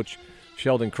Kennedy coach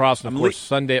Sheldon Cross, and of course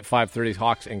Sunday at 5:30,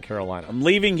 Hawks and Carolina. I'm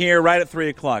leaving here right at 3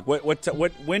 o'clock.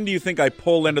 When do you think I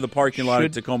pull into the parking lot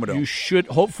at Tacoma Dome? You should.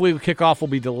 Hopefully the kickoff will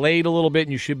be delayed a little bit,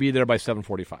 and you should be there by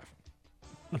 7:45.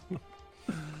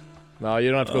 No, you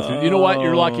don't have to go through. You know what?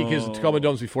 You're lucky because the Tacoma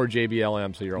Dome's before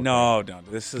JBLM, so you're okay. No.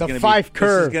 This is the five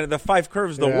curve. The five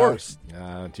curve is the worst.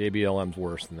 JBLM's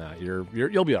worse than that. You'll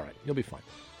be all right. You'll be fine.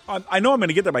 I know I'm going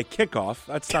to get there by kickoff.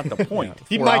 That's not the point.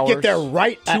 You might get there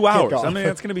right at 2 hours. Kickoff. I mean,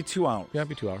 it's going to be 2 hours. Yeah, it'll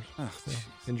be 2 hours. Oh,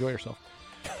 enjoy yourself.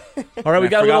 All right, we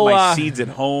got a little my seeds at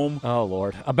home. Oh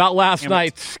Lord! About last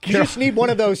night, you just need one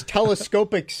of those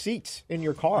telescopic seats in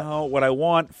your car. No, what I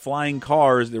want: flying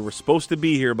cars. They were supposed to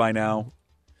be here by now.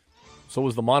 So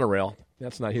was the monorail.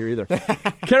 That's not here either.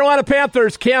 Carolina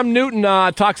Panthers. Cam Newton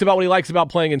talks about what he likes about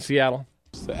playing in Seattle.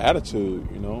 It's the attitude,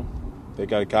 They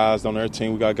got guys on their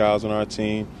team. We got guys on our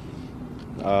team.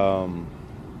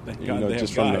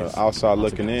 Just from the outside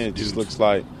looking in, it just looks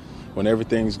like when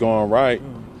everything's going right,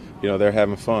 they're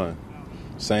having fun.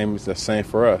 It's the same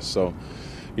for us. So,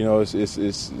 I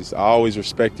always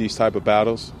respect these type of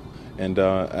battles, and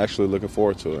actually looking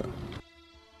forward to it.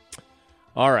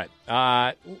 All right.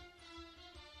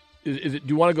 Do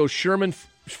you want to go Sherman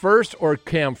first or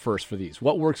Cam first for these?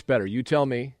 What works better? You tell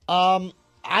me.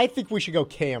 I think we should go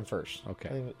Cam first.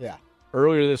 Okay. Yeah.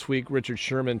 Earlier this week, Richard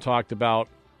Sherman talked about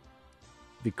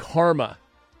the karma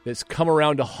that's come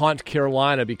around to haunt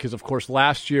Carolina because, of course,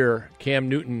 last year Cam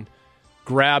Newton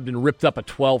grabbed and ripped up a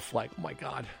 12 flag. Oh, my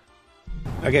God.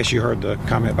 I guess you heard the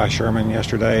comment by Sherman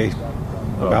yesterday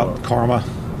about karma.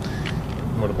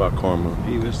 What about karma?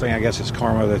 He was saying, I guess it's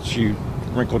karma that you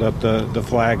wrinkled up the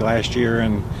flag last year,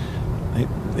 and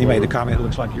he made the comment, it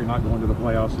looks like you're not going to the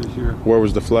playoffs this year. Where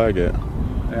was the flag at?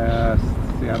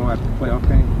 Seattle at the playoff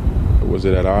game. Was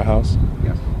it at our house?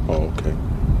 Yes. Oh, okay.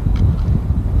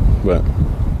 But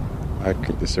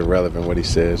it's irrelevant what he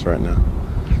says right now.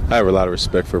 I have a lot of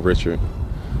respect for Richard,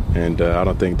 and I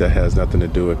don't think that has nothing to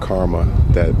do with karma,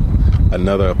 that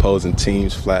another opposing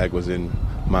team's flag was in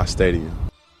my stadium.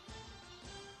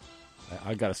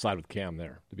 I got to side with Cam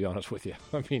there, to be honest with you.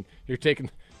 I mean, you're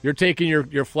taking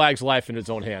your flag's life in its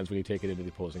own hands when you take it into the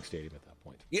opposing stadium at that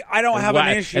point. Yeah, I don't have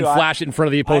an issue. And flash it in front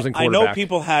of the opposing quarterback. I know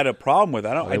people had a problem with it.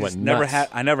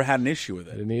 I never had an issue with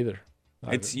it. I didn't either.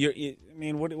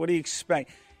 What do you expect?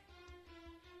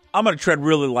 I'm going to tread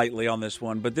really lightly on this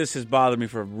one, but this has bothered me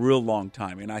for a real long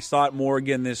time. And I saw it more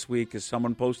again this week as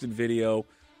someone posted video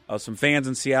of some fans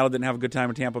in Seattle didn't have a good time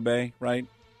in Tampa Bay, right?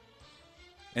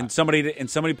 And somebody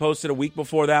posted a week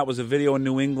before that was a video in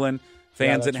New England.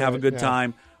 Fans didn't have a good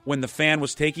time when the fan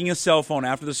was taking his cell phone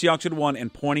after the Seahawks had won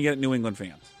and pointing it at New England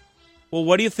fans. Well,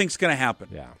 what do you think's going to happen?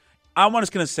 Yeah. I'm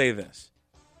just going to say this.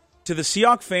 To the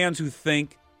Seahawks fans who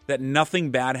think that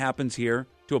nothing bad happens here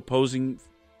to opposing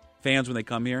fans when they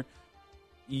come here,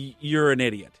 you're an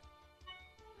idiot.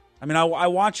 I mean, I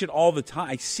watch it all the time.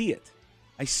 I see it.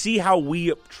 I see how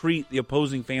we treat the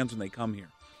opposing fans when they come here.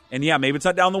 And yeah, maybe it's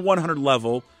not down the 100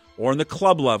 level or in the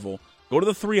club level. Go to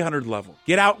the 300 level.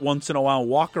 Get out once in a while,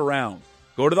 walk around.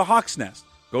 Go to the Hawk's Nest.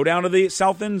 Go down to the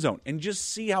south end zone and just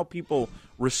see how people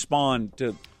respond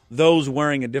to those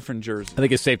wearing a different jersey. I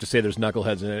think it's safe to say there's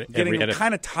knuckleheads in it. Getting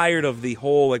kind of tired of the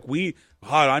whole,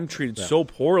 I'm treated so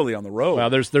poorly on the road. Well,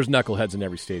 there's knuckleheads in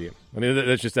every stadium. I mean,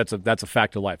 that's a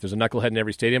fact of life. There's a knucklehead in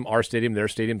every stadium, our stadium, their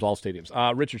stadiums, all stadiums.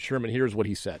 Richard Sherman, here's what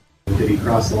he said. Did he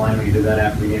cross the line when you did that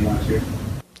after the game last year?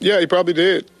 Yeah, he probably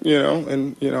did,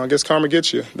 and, I guess karma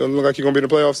gets you. Doesn't look like you're going to be in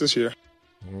the playoffs this year.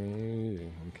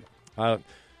 Okay.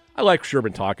 I like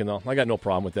Sherman talking, though. I got no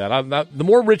problem with that. The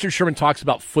more Richard Sherman talks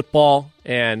about football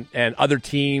and other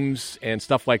teams and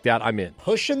stuff like that, I'm in.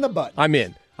 Pushing the button. I'm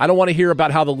in. I don't want to hear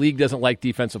about how the league doesn't like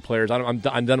defensive players. I'm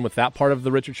done with that part of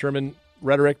the Richard Sherman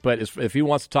rhetoric. But if he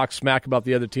wants to talk smack about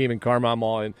the other team and karma, I'm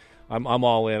all in. I'm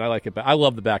all in. I like it. I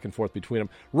love the back and forth between them.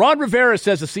 Ron Rivera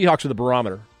says the Seahawks are the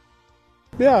barometer.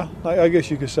 Yeah, I guess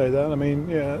you could say that. I mean,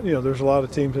 yeah, there's a lot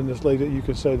of teams in this league that you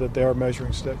could say that they are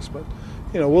measuring sticks, but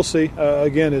we'll see.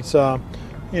 Again, it's I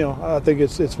think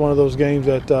it's one of those games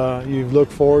that you look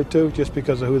forward to just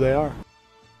because of who they are.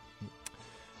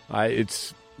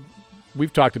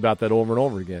 We've talked about that over and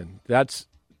over again.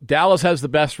 Dallas has the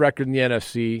best record in the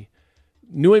NFC.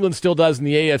 New England still does in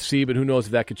the AFC, but who knows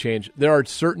if that could change. There are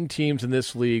certain teams in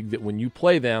this league that when you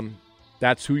play them,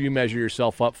 that's who you measure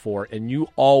yourself up for, and you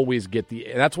always get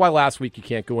and that's why last week you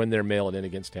can't go in there and mail it in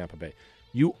against Tampa Bay.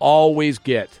 You always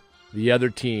get the other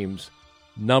team's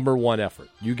number one effort.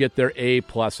 You get their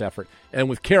A-plus effort. And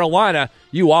with Carolina,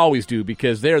 you always do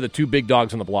because they're the two big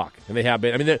dogs on the block, and they have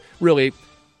been. I mean,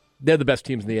 they're the best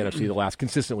teams in the NFC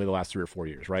consistently the last 3 or 4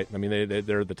 years, right? I mean,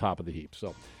 they're at the top of the heap.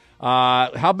 So,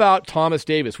 how about Thomas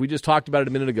Davis? We just talked about it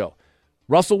a minute ago.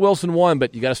 Russell Wilson won,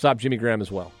 but you got to stop Jimmy Graham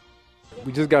as well.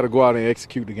 We just got to go out and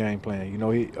execute the game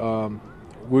plan.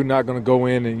 We're not going to go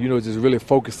in and, just really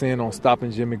focus in on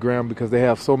stopping Jimmy Graham because they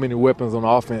have so many weapons on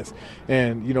offense.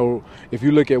 And, if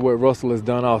you look at what Russell has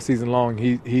done all season long,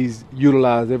 he's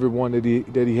utilized every one that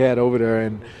he had over there.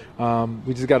 And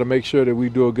we just got to make sure that we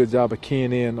do a good job of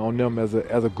keying in on them as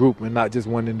a group and not just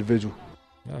one individual.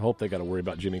 I hope they got to worry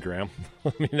about Jimmy Graham.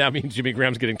 I mean, that means Jimmy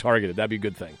Graham's getting targeted. That'd be a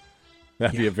good thing.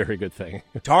 That'd be a very good thing.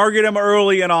 Target him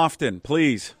early and often,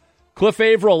 please. Cliff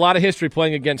Averill, a lot of history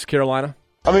playing against Carolina.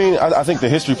 I mean, I think the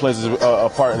history plays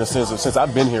a part in the sense of since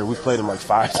I've been here, we've played them like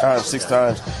 5 times, 6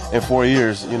 times in 4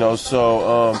 years,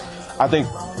 So I think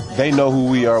they know who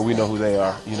we are, we know who they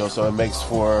are, so it makes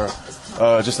for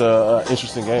just an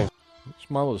interesting game.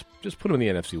 Just put them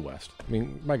in the NFC West. I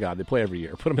mean, my God, they play every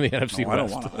year. Put them in the NFC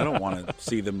West. I don't want to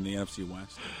see them in the NFC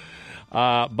West.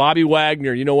 Bobby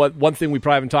Wagner, you know what? One thing we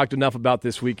probably haven't talked enough about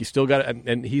this week, he's still got it,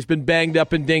 and he's been banged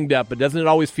up and dinged up, but doesn't it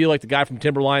always feel like the guy from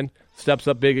Timberline steps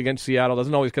up big against Seattle?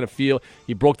 Doesn't always kind of feel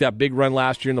he broke that big run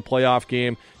last year in the playoff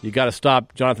game. You got to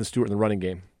stop Jonathan Stewart in the running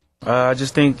game. I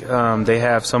just think they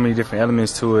have so many different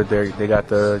elements to it. They got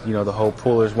the whole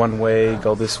pullers one way,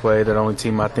 go this way. They're the only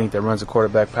team I think that runs a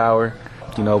quarterback power.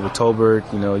 With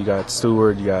Tolbert, you got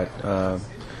Stewart, you got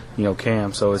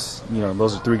Cam. So it's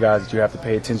those are 3 guys that you have to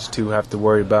pay attention to, have to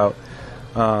worry about.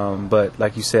 But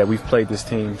like you said, we've played this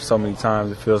team so many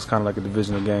times. It feels kind of like a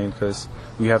divisional game because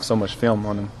we have so much film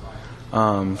on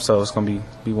them. So it's going to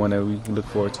be one that we look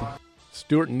forward to.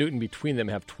 Stewart and Newton between them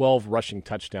have 12 rushing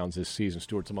touchdowns this season.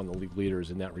 Stewart's among the league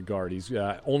leaders in that regard. He's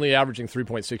only averaging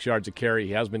 3.6 yards a carry.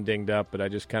 He has been dinged up, but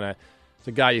it's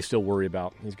a guy you still worry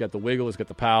about. He's got the wiggle, he's got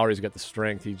the power, he's got the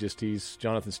strength. He's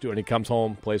Jonathan Stewart. And he comes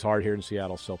home, plays hard here in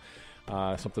Seattle, so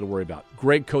something to worry about.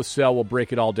 Greg Cosell will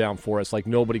break it all down for us like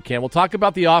nobody can. We'll talk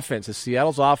about the offense. Is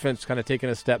Seattle's offense kind of taking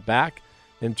a step back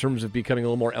in terms of becoming a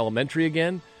little more elementary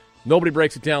again? Nobody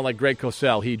breaks it down like Greg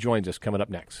Cosell. He joins us coming up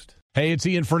next. Hey, it's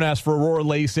Ian Furness for Aurora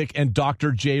LASIK and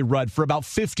Dr. J. Rudd. For about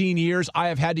 15 years, I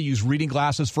have had to use reading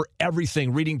glasses for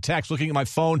everything. Reading text, looking at my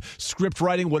phone, script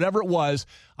writing, whatever it was.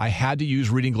 I had to use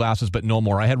reading glasses, but no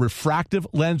more. I had refractive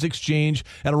lens exchange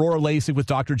at Aurora LASIK with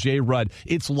Dr. J. Rudd.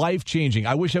 It's life-changing.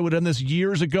 I wish I would have done this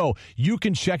years ago. You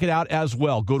can check it out as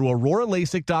well. Go to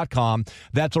auroralasik.com.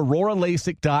 That's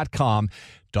auroralasik.com.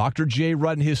 Dr. J.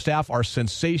 Rudd and his staff are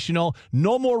sensational.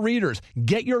 No more readers.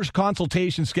 Get your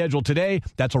consultation scheduled today.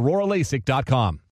 That's auroralasik.com.